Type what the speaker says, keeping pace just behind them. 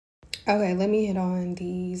Okay, let me hit on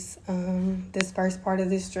these. This first part of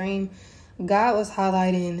this dream. God was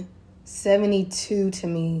highlighting 72 to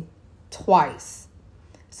me twice.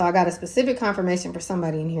 So I got a specific confirmation for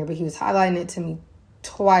somebody in here, but he was highlighting it to me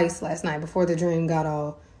twice last night before the dream got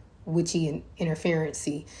all witchy and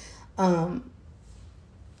interference-y. Let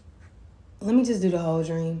me just do the whole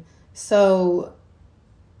dream. So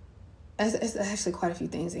it's actually quite a few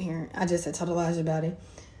things in here. I just had told Elijah about it.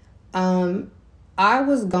 I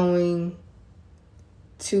was going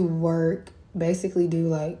to work, basically do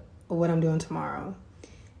like what I'm doing tomorrow.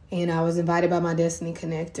 And I was invited by my Destiny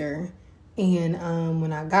Connector. And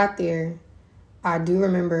when I got there, I do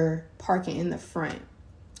remember parking in the front.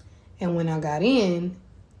 And when I got in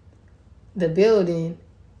the building,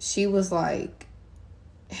 she was like,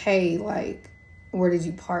 hey, like, where did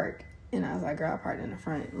you park? And I was like, girl, I parked in the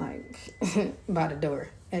front, like, by the door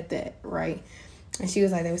at that, right? And she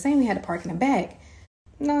was like, they were saying we had to park in the back.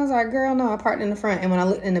 And I was like, girl, no, I parked in the front. And when I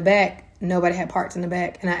looked in the back, nobody had parked in the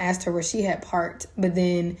back. And I asked her where she had parked. But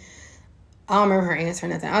then I don't remember her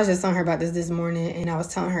answering nothing. I was just telling her about this morning. And I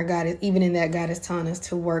was telling her, God, even in that, God is telling us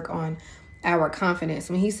to work on our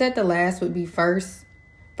confidence. When he said the last would be first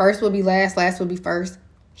would be last would be first,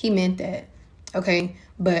 he meant that. Okay.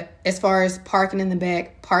 But as far as parking in the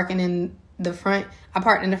back, parking in the front, I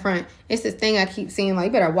parked in the front. It's this thing I keep seeing, like,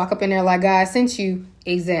 you better walk up in there like God sent you.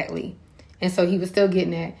 Exactly. And so he was still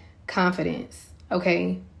getting that confidence.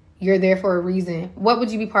 Okay. You're there for a reason. What would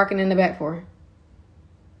you be parking in the back for?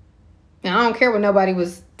 And I don't care what nobody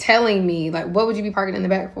was telling me. Like, what would you be parking in the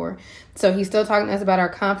back for? So he's still talking to us about our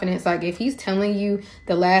confidence. Like, if he's telling you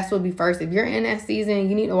the last will be first, if you're in that season,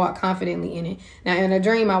 you need to walk confidently in it. Now, in a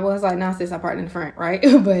dream, I was like, nah, sis, I parked in the front, right?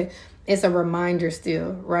 But it's a reminder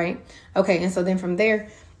still, right? Okay, and so then from there,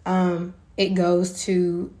 it goes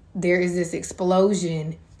to, there is this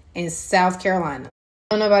explosion in South Carolina.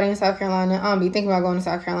 I don't know nobody in South Carolina. I don't be thinking about going to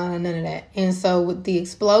South Carolina, none of that. And so with the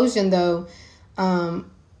explosion, though,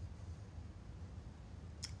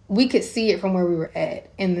 we could see it from where we were at.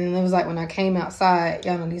 And then it was like when I came outside,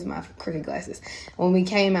 y'all know these are my crooked glasses. When we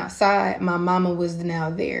came outside, my mama was now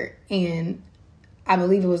there. And I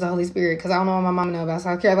believe it was the Holy Spirit, because I don't know what my mama know about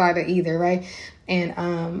South Carolina either, right?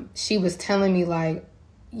 And she was telling me, like,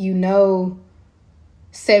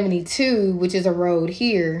 72, which is a road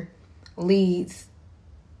here, leads,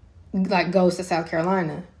 like, goes to South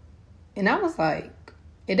Carolina. And I was like,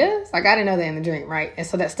 it does? Like, I didn't know that in the dream, right? And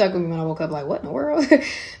so that stuck with me when I woke up, like, what in the world?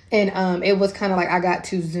 And it was kind of like I got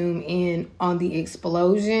to zoom in on the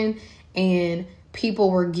explosion, and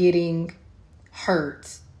people were getting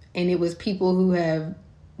hurt. And it was people who have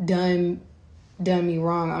done me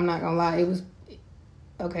wrong. I'm not going to lie. It was,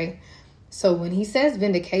 okay. So when he says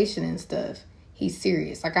vindication and stuff, he's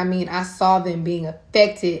serious. Like, I mean, I saw them being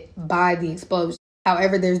affected by the explosion.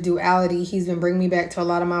 However, there's duality. He's been bringing me back to a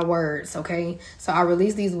lot of my words, okay? So I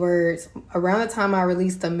released these words around the time I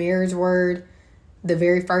released the marriage word, the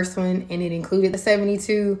very first one, and it included the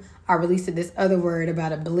 72. I released this other word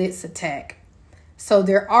about a Blitz Attack. So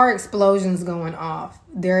there are explosions going off.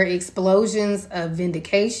 There are explosions of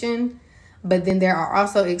vindication, but then there are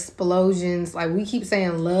also explosions, like we keep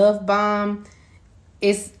saying love bomb.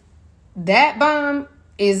 That bomb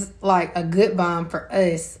is like a good bomb for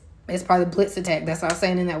us. It's probably Blitz Attack. That's what I was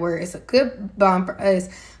saying in that word. It's a good bomb for us.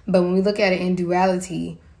 But when we look at it in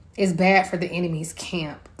duality, it's bad for the enemy's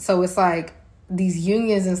camp. So it's like these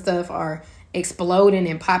unions and stuff are exploding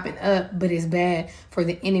and popping up, but it's bad for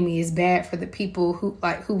the enemy. It's bad for the people who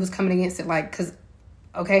was coming against it. Like, cause,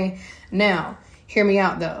 okay. Now, hear me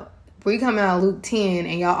out though. We come out of Luke 10,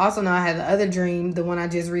 and y'all also know I had the other dream, the one I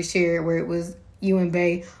just reshared, where it was you and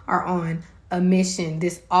Bae are on a mission.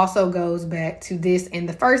 This also goes back to this in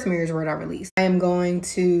the first marriage word I released. I am going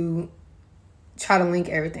to try to link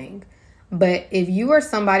everything. But if you are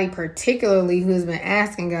somebody particularly who's been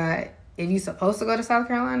asking God, if you're supposed to go to South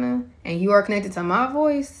Carolina and you are connected to my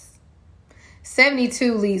voice,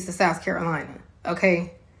 72 leads to South Carolina.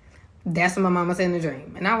 Okay. That's what my mama said in the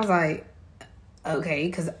dream. And I was like, okay,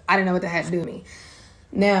 because I didn't know what that had to do with me.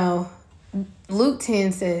 Now, Luke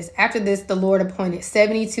 10 says, after this, the Lord appointed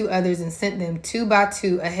 72 others and sent them 2 by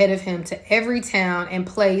 2 ahead of him to every town and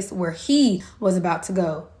place where he was about to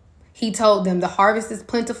go. He told them, the harvest is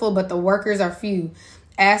plentiful, but the workers are few.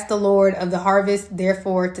 Ask the Lord of the harvest,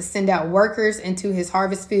 therefore, to send out workers into his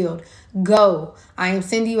harvest field. Go, I am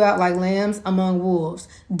sending you out like lambs among wolves.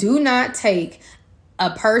 Do not take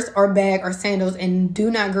a purse or bag or sandals, and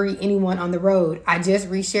do not greet anyone on the road. I just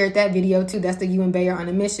reshared that video too. That's the you and Bae are on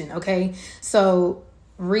a mission. Okay. So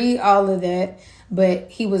read all of that. But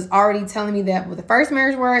he was already telling me that with the first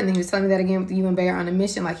marriage word, and then he was telling me that again with the you and Bae are on a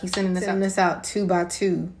mission. Like he's sending this out 2 by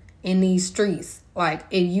 2 in these streets. Like,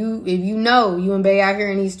 if you know you and Bay out here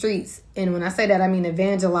in these streets, and when I say that, I mean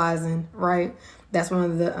evangelizing, right? That's one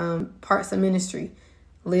of the parts of ministry.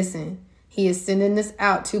 Listen, he is sending this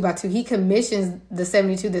out 2 by 2. He commissions the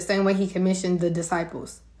 72 the same way he commissioned the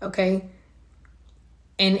disciples, okay?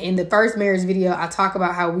 And in the first marriage video, I talk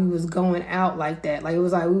about how we was going out like that. Like, it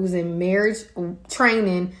was like we was in marriage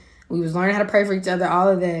training. We was learning how to pray for each other, all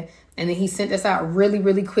of that. And then he sent us out really,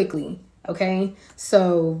 really quickly, okay?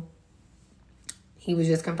 So he was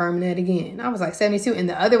just confirming that again. I was like 72. And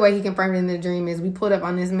the other way he confirmed it in the dream is we pulled up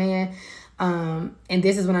on this man. And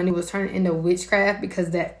this is when I knew it was turning into witchcraft,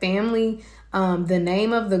 because that family, the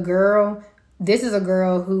name of the girl, this is a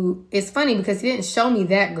girl who, it's funny because he didn't show me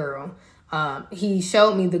that girl. He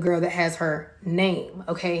showed me the girl that has her name.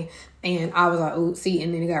 Okay. And I was like, oh, see,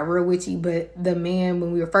 and then it got real witchy. But the man,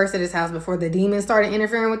 when we were first at his house before the demons started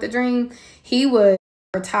interfering with the dream, he was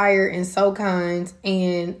retired and so kind,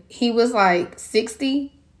 and he was like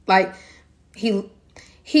 60. Like,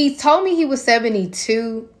 he told me he was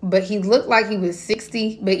 72, but he looked like he was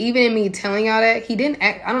 60. But even in me telling y'all that, he didn't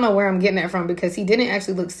act, I don't know where I'm getting that from, because he didn't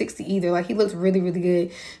actually look 60 either. Like, he looks really, really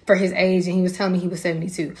good for his age, and he was telling me he was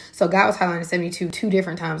 72. So God was highlighting 72 2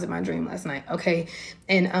 different times in my dream last night, okay?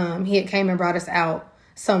 And he had came and brought us out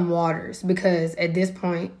some waters, because at this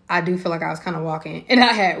point, I do feel like I was kind of walking, and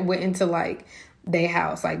I had went into like their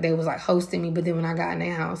house, like they was like hosting me. But then when I got in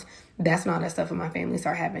their house, that's when all that stuff with my family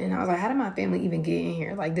started happening. And I was like, how did my family even get in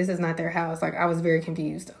here? Like, this is not their house. Like, I was very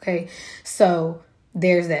confused. Okay. So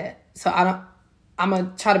there's that. So I'm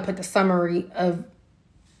going to try to put the summary of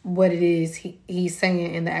what it is he's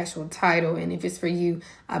saying in the actual title. And if it's for you,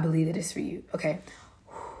 I believe that it's for you. Okay.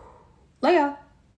 Lay out.